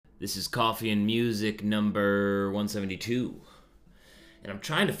This is Coffee and Music number 172. And I'm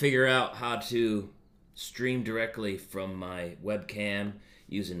trying to figure out how to stream directly from my webcam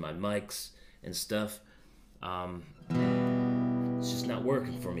using my mics and stuff. It's just not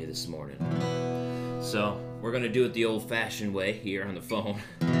working for me this morning. So we're going to do it the old-fashioned way here on the phone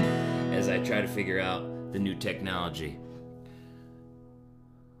as I try to figure out the new technology.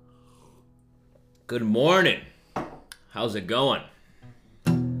 Good morning. How's it going?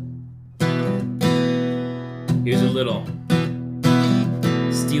 Here's a little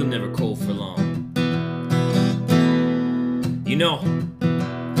Steel Never Cold for Long. You know,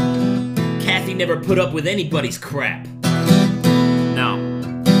 Kathy never put up with anybody's crap. No,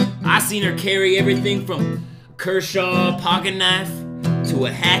 I seen her carry everything from a Kershaw pocket knife to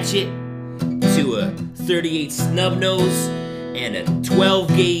a hatchet to a 38 snub nose and a 12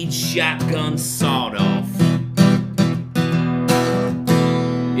 gauge shotgun sawed off.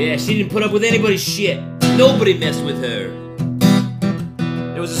 Yeah, she didn't put up with anybody's shit. Nobody messed with her.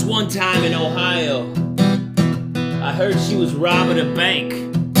 There was this one time in Ohio, I heard she was robbing a bank.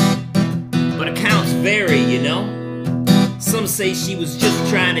 But accounts vary, you know? Some say she was just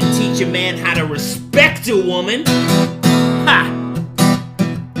trying to teach a man how to respect a woman. Ha!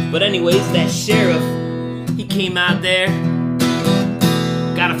 But anyways, that sheriff, he came out there,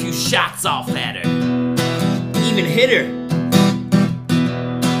 got a few shots off at her. Even hit her.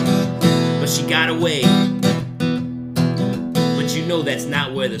 But she got away. But you know that's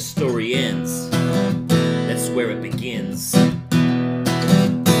not where the story ends. That's where it begins.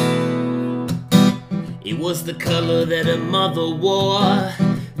 It was the color that her mother wore,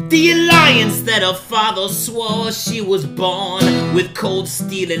 the alliance that her father swore. She was born with cold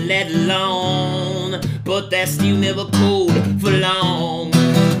steel and let alone, but that steel never cold for long.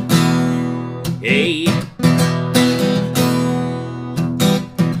 Hey,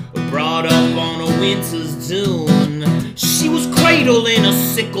 brought up on a winter's dune, she was cradled in a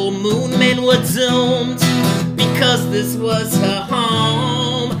sickle moon. Men were doomed because this was her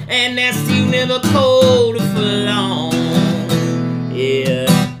home, and that steel never cold for long. Yeah.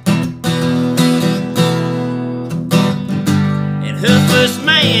 And her first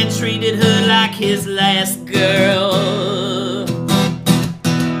man treated her like his last girl.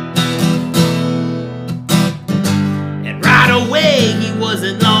 And right away he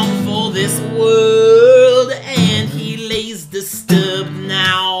wasn't long for this world, and he lays disturbed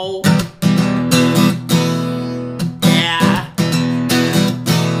now.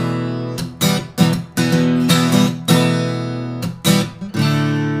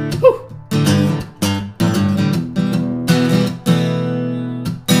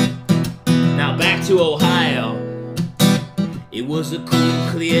 To Ohio. It was a cool,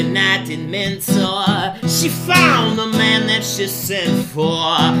 clear night in Mentor. She found the man that she sent for.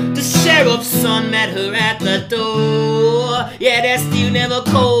 The sheriff's son met her at the door. Yeah, that steel never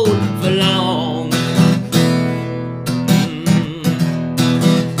cold for long.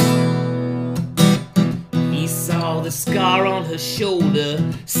 He saw the scar on her shoulder,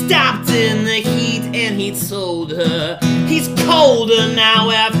 stopped in the heat, and he told her he's colder now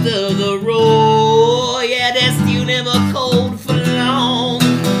after the roar. Yeah, that steel never cold for long.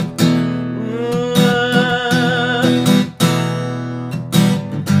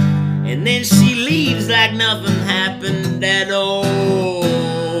 And then she leaves like nothing happened at all.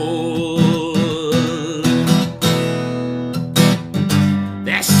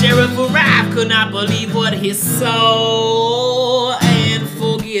 That sheriff arrived, could not believe what he saw, and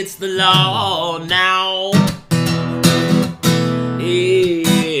forgets the law now.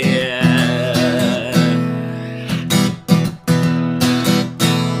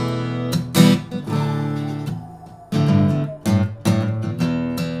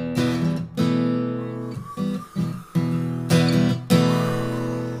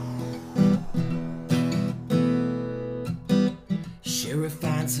 Sheriff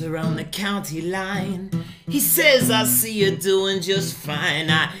finds her on the county line. He says, I see you doing just fine.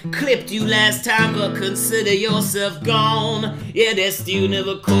 I clipped you last time, but consider yourself gone. Yeah, that steel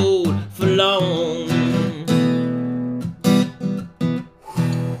never cold for long.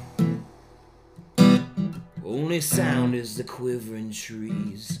 Only sound is the quivering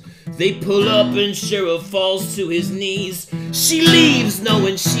trees. They pull up and Sheriff falls to his knees. She leaves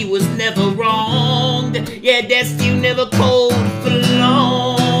knowing she was never wronged. Yeah, that steel never cold for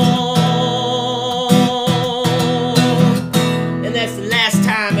long. And that's the last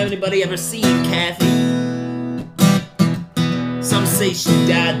time anybody ever seen Kathy. Some say she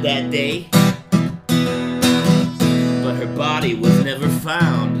died that day, but her body was never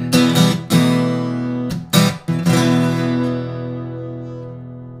found.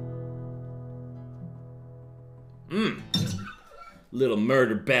 little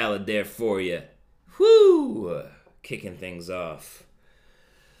murder ballad there for you. Whoo! Kicking things off.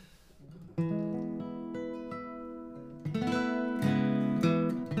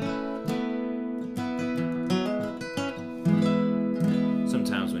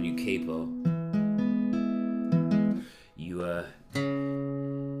 Sometimes when you capo, you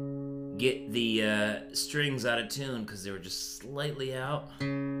get the strings out of tune because they were just slightly out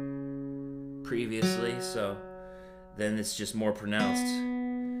previously, so then it's just more pronounced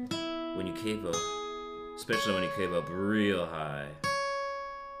when you capo, especially when you capo up real high.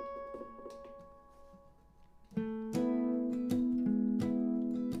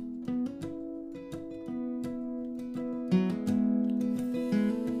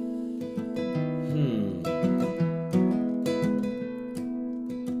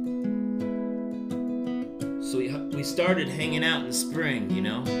 So we started hanging out in the spring, you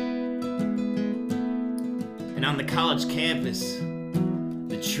know? And on the college campus,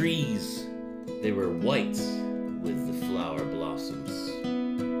 the trees, they were white with the flower blossoms.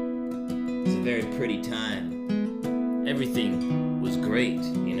 It was a very pretty time. Everything was great,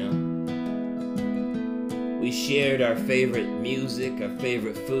 you know? We shared our favorite music, our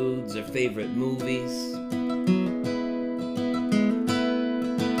favorite foods, our favorite movies.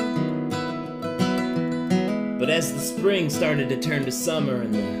 But as the spring started to turn to summer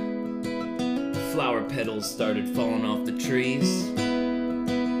and the flower petals started falling off the trees,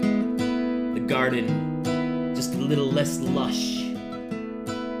 the garden just a little less lush.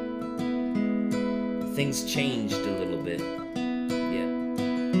 Things changed a little bit, yeah.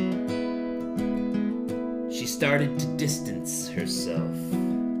 She started to distance herself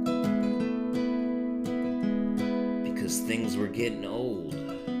because things were getting old.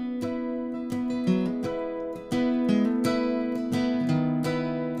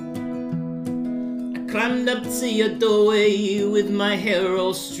 Climbed up to your doorway with my hair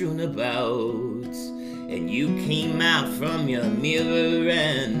all strewn about, and you came out from your mirror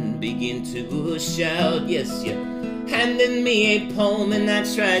and began to shout. Yes, you handed me a poem and I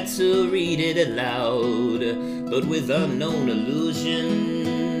tried to read it aloud, but with unknown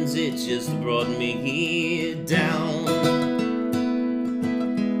illusions it just brought me down.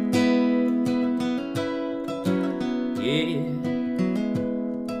 Yeah.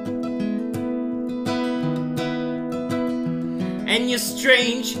 And your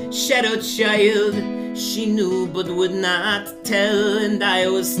strange shadow child, she knew but would not tell, and I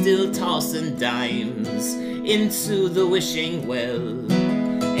was still tossing dimes into the wishing well.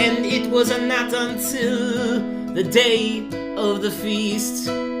 And it was not until the day of the feast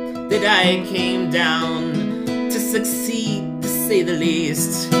that I came down to succeed, to say the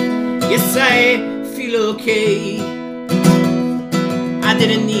least. Yes, I feel okay. I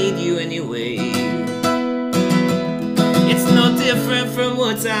didn't need you anyway. It's no different from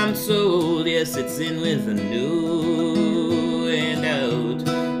what I'm told. Yes, it's in with the new and out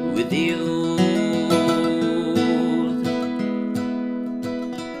with the old.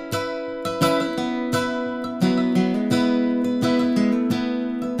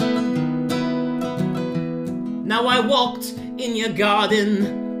 Now I walked in your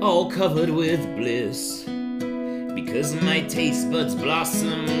garden all covered with bliss, because my taste buds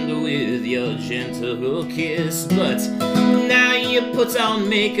blossomed with your gentle kiss. But now you put on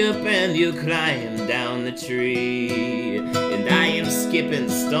makeup and you climb down the tree, and I am skipping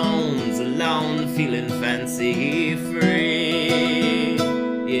stones alone, feeling fancy free.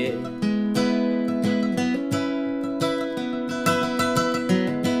 Yeah.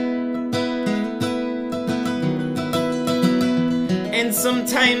 And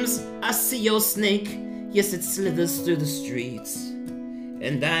sometimes I see your snake. Yes, it slithers through the streets,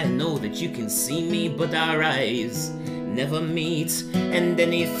 and I know that you can see me, but our eyes never meet. And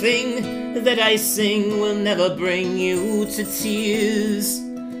anything that I sing will never bring you to tears,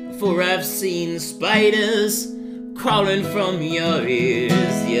 for I've seen spiders crawling from your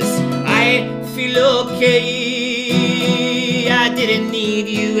ears. Yes, I feel okay. I didn't need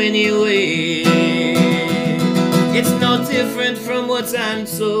you anyway. It's no different from what I'm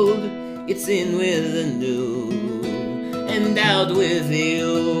told. It's in with the new and out with the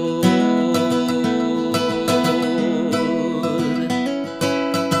old.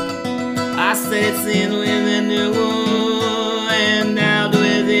 I said it's in with the new and out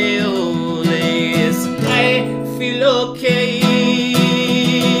with the old. Yes, I feel okay.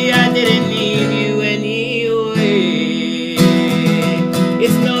 I didn't need you anyway.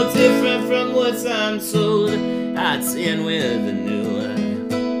 It's no different from what I'm told. It's in with the new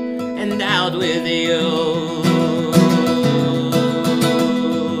and out with the old.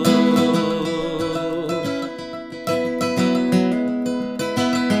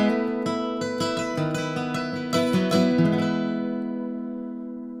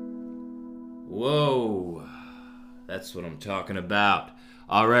 That's what I'm talking about.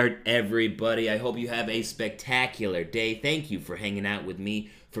 All right, everybody, I hope you have a spectacular day. Thank you for hanging out with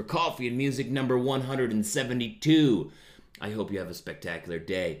me for Coffee and Music number 172. I hope you have a spectacular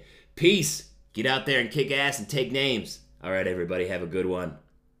day. Peace. Get out there and kick ass and take names. All right, everybody, have a good one.